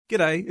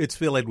G'day, it's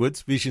Phil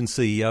Edwards, Vision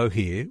CEO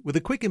here, with a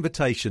quick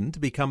invitation to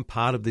become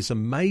part of this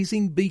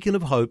amazing beacon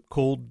of hope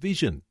called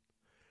Vision.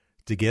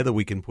 Together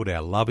we can put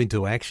our love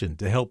into action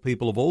to help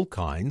people of all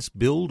kinds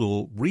build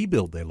or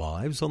rebuild their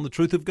lives on the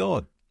truth of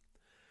God.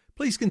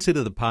 Please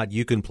consider the part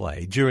you can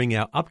play during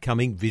our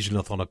upcoming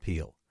Visionathon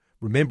appeal,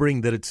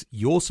 remembering that it's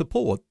your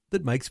support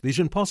that makes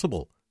Vision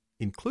possible,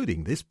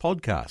 including this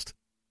podcast.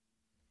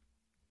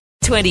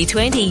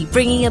 2020,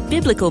 bringing a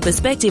biblical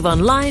perspective on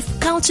life,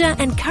 culture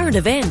and current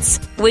events.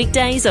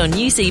 Weekdays on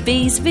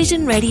UCB's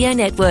Vision Radio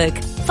Network.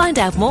 Find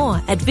out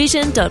more at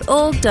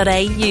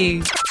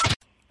vision.org.au.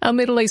 Our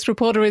Middle East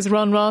reporter is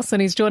Ron Ross, and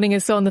he's joining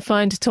us on the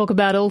phone to talk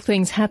about all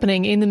things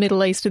happening in the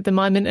Middle East at the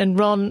moment. And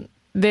Ron,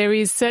 there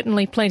is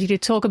certainly plenty to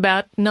talk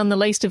about, none the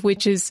least of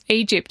which is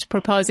Egypt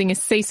proposing a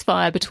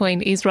ceasefire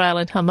between Israel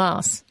and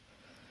Hamas.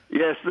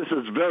 Yes, this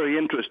is very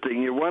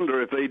interesting. You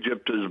wonder if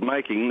Egypt is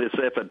making this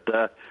effort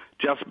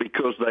just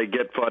because they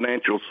get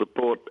financial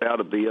support out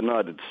of the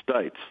United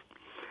States.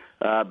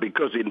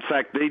 Because, in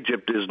fact,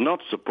 Egypt is not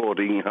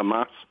supporting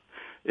Hamas.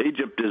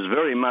 Egypt is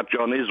very much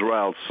on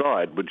Israel's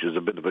side, which is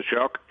a bit of a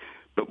shock,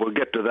 but we'll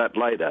get to that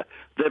later.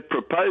 They've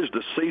proposed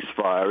a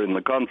ceasefire in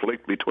the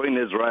conflict between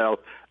Israel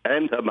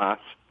and Hamas,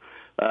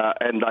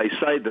 and they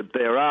say that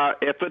there are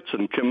efforts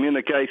and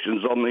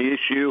communications on the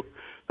issue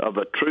of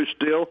a truce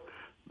deal,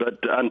 but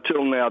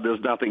until now there's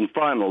nothing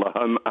final. A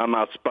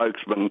Hamas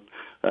spokesman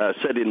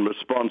said in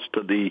response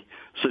to the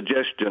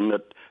suggestion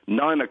that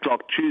 9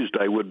 o'clock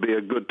Tuesday would be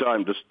a good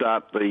time to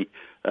start the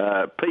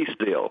peace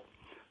deal.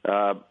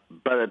 But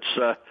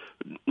it's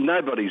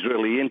nobody's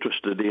really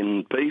interested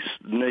in peace,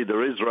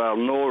 neither Israel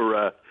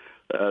nor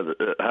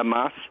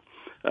Hamas.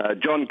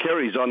 John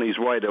Kerry's on his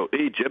way to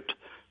Egypt,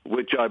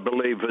 which I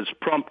believe has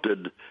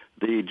prompted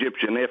the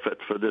Egyptian effort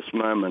for this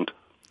moment.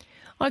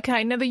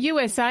 OK, now the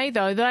USA,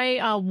 though, they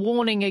are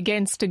warning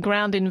against a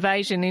ground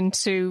invasion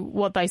into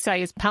what they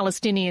say is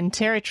Palestinian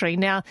territory.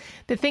 Now,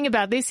 the thing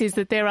about this is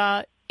that there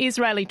are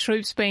Israeli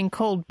troops being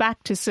called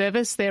back to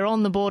service. They're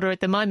on the border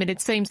at the moment.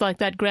 It seems like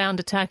that ground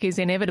attack is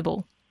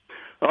inevitable.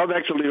 I've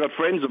actually got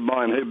friends of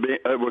mine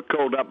who were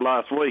called up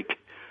last week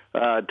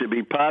to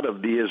be part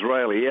of the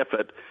Israeli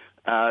effort.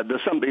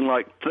 There's something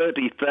like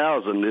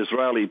 30,000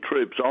 Israeli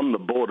troops on the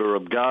border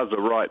of Gaza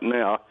right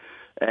now,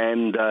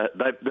 and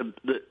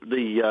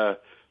the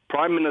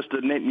Prime Minister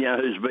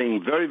Netanyahu is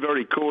being very,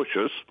 very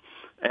cautious,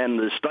 and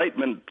the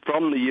statement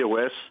from the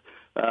US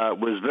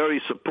was very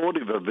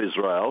supportive of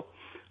Israel.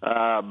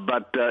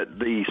 But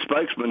the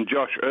spokesman,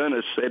 Josh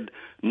Earnest, said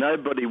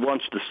nobody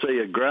wants to see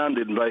a ground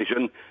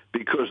invasion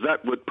because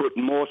that would put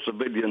more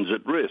civilians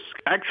at risk.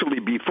 Actually,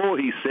 before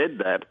he said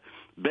that,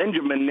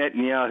 Benjamin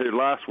Netanyahu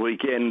last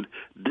weekend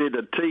did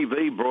a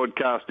TV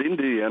broadcast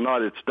into the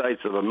United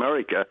States of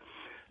America,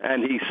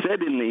 and he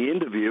said in the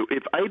interview,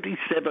 if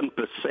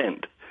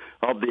 87%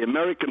 of the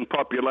American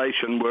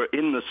population were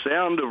in the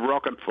sound of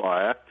rocket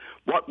fire,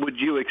 what would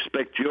you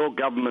expect your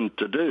government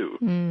to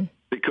do?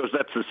 Because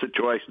that's the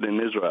situation in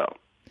Israel.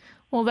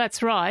 Well,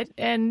 that's right.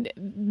 And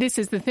this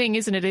is the thing,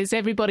 isn't it, is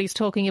everybody's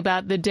talking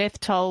about the death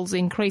tolls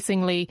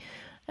increasingly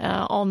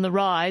on the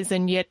rise,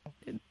 and yet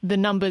the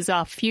numbers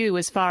are few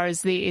as far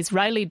as the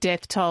Israeli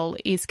death toll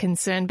is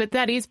concerned. But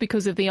that is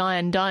because of the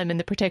Iron Dome and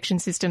the protection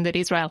system that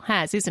Israel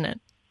has, isn't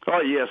it?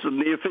 Oh, yes, and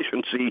the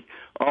efficiency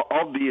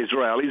of the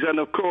Israelis. And,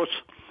 of course,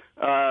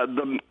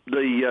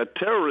 the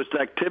terrorist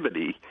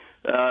activity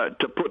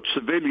to put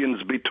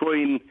civilians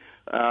between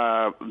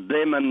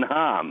them and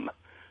harm.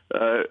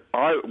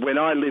 When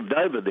I lived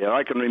over there,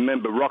 I can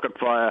remember rocket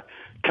fire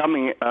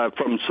coming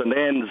from St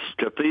Anne's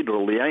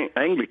Cathedral, the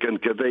Anglican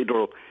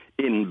Cathedral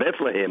in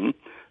Bethlehem,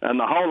 and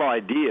the whole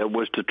idea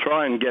was to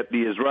try and get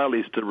the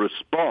Israelis to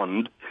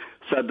respond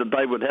so that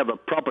they would have a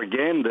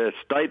propaganda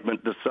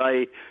statement to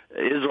say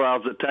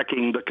Israel's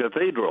attacking the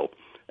cathedral.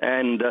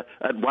 And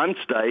at one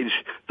stage,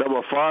 they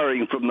were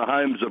firing from the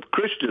homes of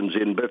Christians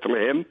in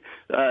Bethlehem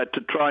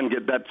to try and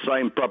get that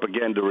same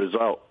propaganda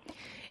result.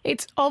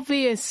 It's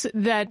obvious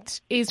that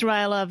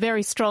Israel are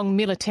very strong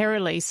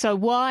militarily, so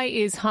why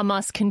is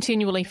Hamas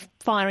continually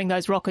firing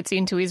those rockets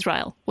into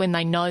Israel when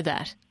they know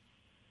that?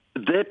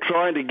 They're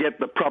trying to get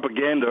the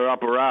propaganda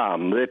upper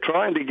arm. They're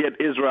trying to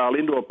get Israel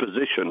into a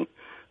position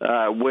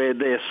where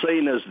they're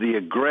seen as the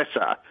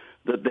aggressor,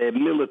 that they're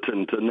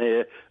militant and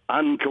they're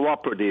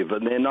uncooperative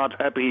and they're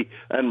not happy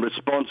and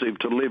responsive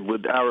to live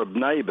with Arab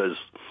neighbours,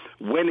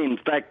 when in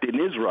fact in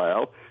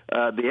Israel,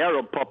 the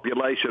Arab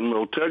population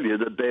will tell you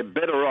that they're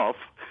better off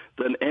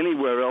than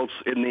anywhere else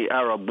in the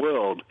Arab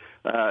world.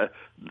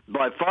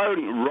 By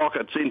firing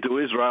rockets into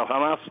Israel,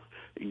 Hamas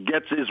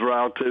gets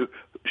Israel to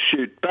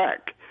shoot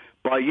back.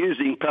 By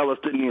using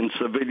Palestinian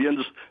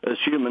civilians as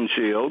human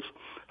shields,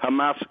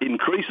 Hamas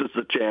increases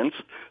the chance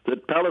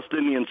that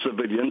Palestinian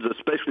civilians,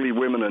 especially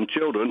women and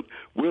children,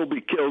 will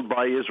be killed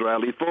by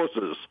Israeli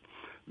forces.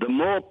 the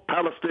more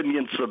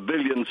Palestinian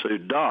civilians who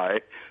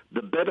die,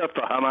 the better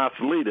for Hamas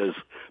leaders,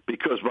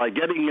 because by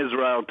getting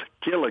Israel to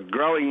kill a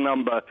growing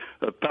number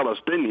of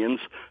Palestinians,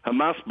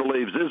 Hamas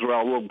believes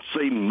Israel will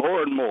seem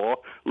more and more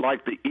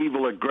like the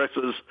evil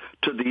aggressors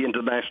to the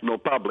international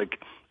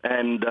public,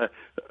 and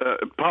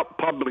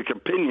public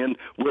opinion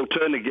will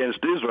turn against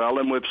Israel,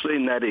 and we've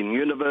seen that in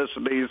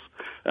universities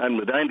and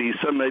with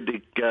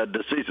anti-Semitic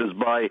decisions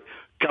by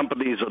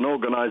companies and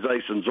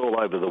organisations all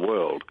over the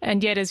world.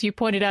 And yet, as you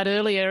pointed out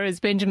earlier,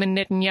 as Benjamin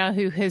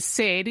Netanyahu has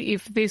said,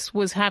 if this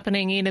was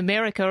happening in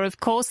America,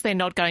 of course they're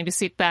not going to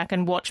sit back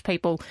and watch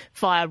people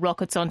fire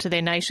rockets onto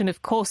their nation.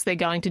 Of course they're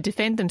going to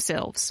defend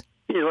themselves.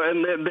 You know,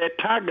 and their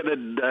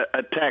targeted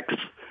attacks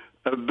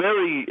are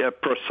very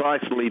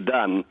precisely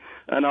done.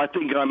 And I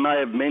think I may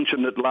have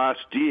mentioned it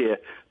last year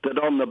that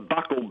on the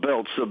buckle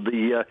belts of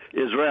the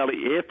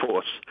Israeli Air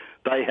Force,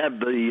 they have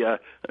the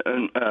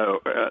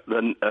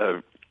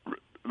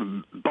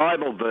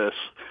Bible verse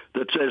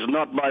that says,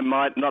 "Not by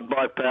might, not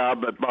by power,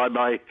 but by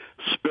my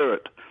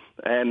spirit."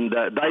 And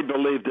they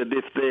believe that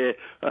if they're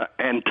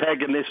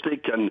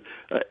antagonistic and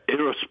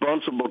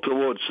irresponsible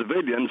towards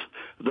civilians,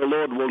 the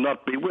Lord will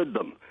not be with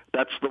them.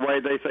 That's the way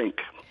they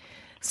think.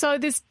 So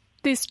this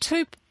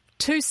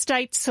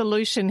two-state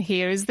solution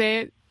here, is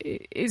there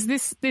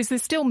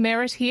still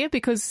merit here?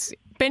 Because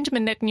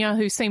Benjamin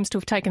Netanyahu seems to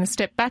have taken a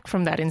step back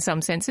from that in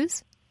some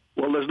senses.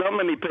 Well, there's not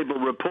many people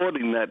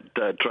reporting that,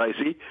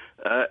 Tracy.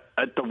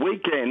 At the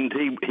weekend,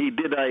 he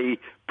did a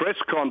press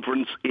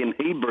conference in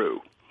Hebrew,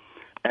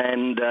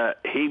 and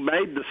he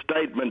made the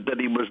statement that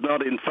he was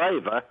not in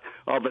favour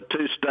of a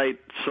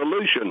two-state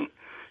solution.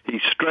 He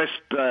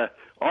stressed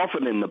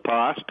often in the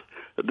past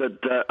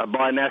that a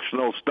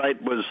binational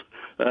state was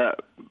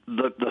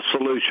the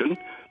solution,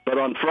 but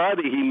on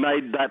Friday he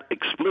made that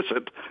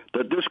explicit,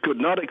 that this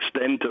could not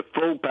extend to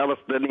full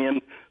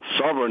Palestinian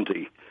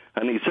sovereignty.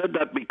 And he said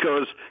that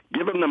because,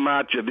 given the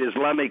march of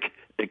Islamic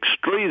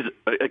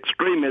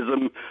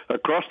extremism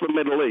across the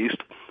Middle East,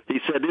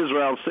 he said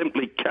Israel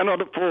simply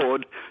cannot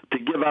afford to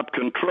give up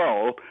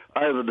control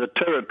over the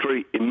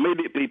territory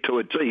immediately to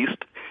its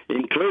east,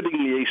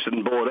 including the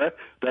eastern border,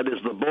 that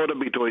is the border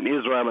between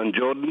Israel and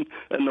Jordan,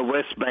 and the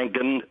West Bank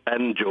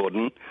and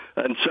Jordan.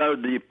 And so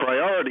the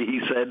priority, he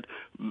said,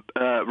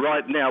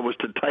 right now was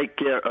to take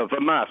care of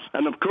Hamas.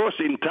 And of course,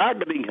 in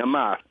targeting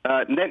Hamas,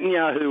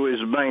 Netanyahu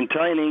is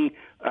maintaining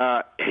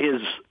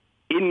his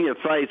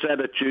in-your-face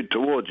attitude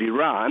towards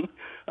Iran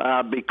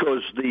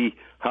because the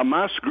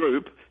Hamas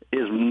group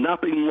is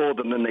nothing more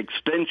than an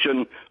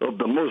extension of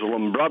the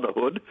Muslim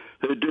Brotherhood,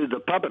 who do the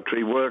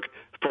puppetry work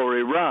for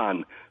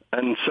Iran.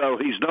 And so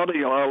he's not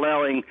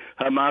allowing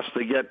Hamas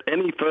to get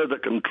any further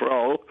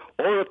control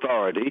or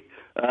authority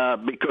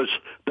because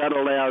that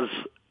allows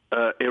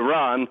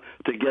Iran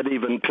to get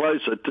even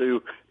closer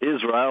to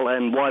Israel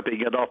and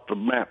wiping it off the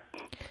map.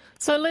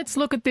 So let's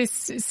look at this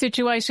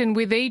situation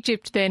with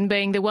Egypt then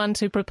being the one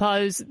to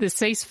propose the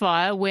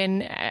ceasefire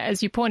when,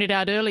 as you pointed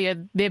out earlier,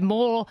 they're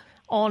more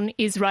on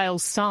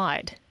Israel's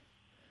side.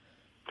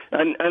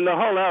 And the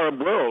whole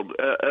Arab world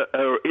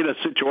are in a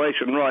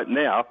situation right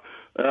now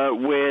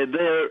where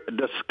they're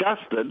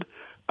disgusted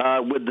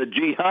with the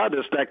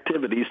jihadist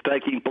activities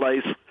taking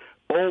place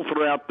all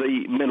throughout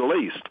the Middle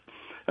East.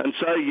 And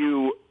so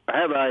you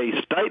have a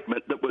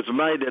statement that was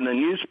made in a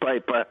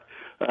newspaper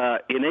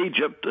in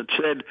Egypt that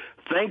said,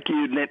 "Thank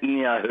you,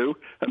 Netanyahu,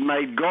 and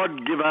may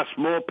God give us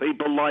more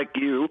people like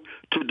you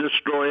to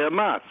destroy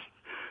Hamas."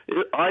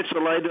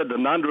 Isolated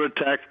and under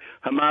attack,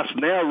 Hamas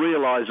now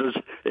realizes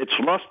it's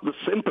lost the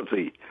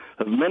sympathy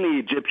of many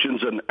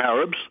Egyptians and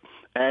Arabs,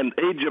 and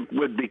Egypt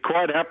would be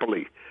quite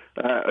happily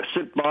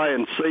sit by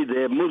and see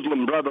their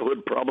Muslim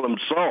Brotherhood problem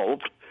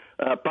solved,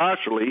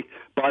 partially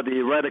by the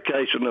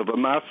eradication of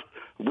Hamas,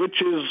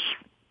 which is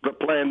the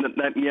plan that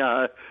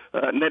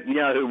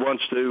Netanyahu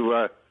wants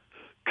to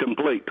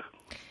complete.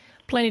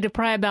 Plenty to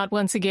pray about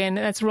once again.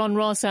 That's Ron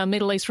Ross, our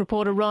Middle East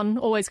reporter. Ron,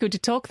 always good to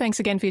talk. Thanks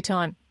again for your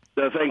time.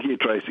 Thank you,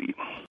 Tracy.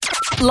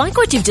 Like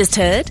what you've just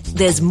heard?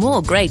 There's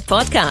more great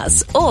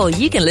podcasts, or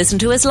you can listen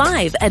to us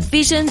live at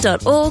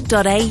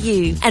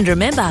vision.org.au. And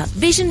remember,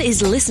 Vision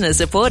is listener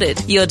supported.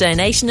 Your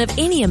donation of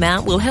any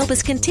amount will help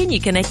us continue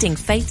connecting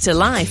faith to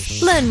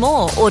life. Learn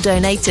more or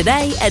donate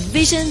today at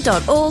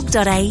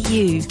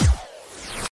vision.org.au.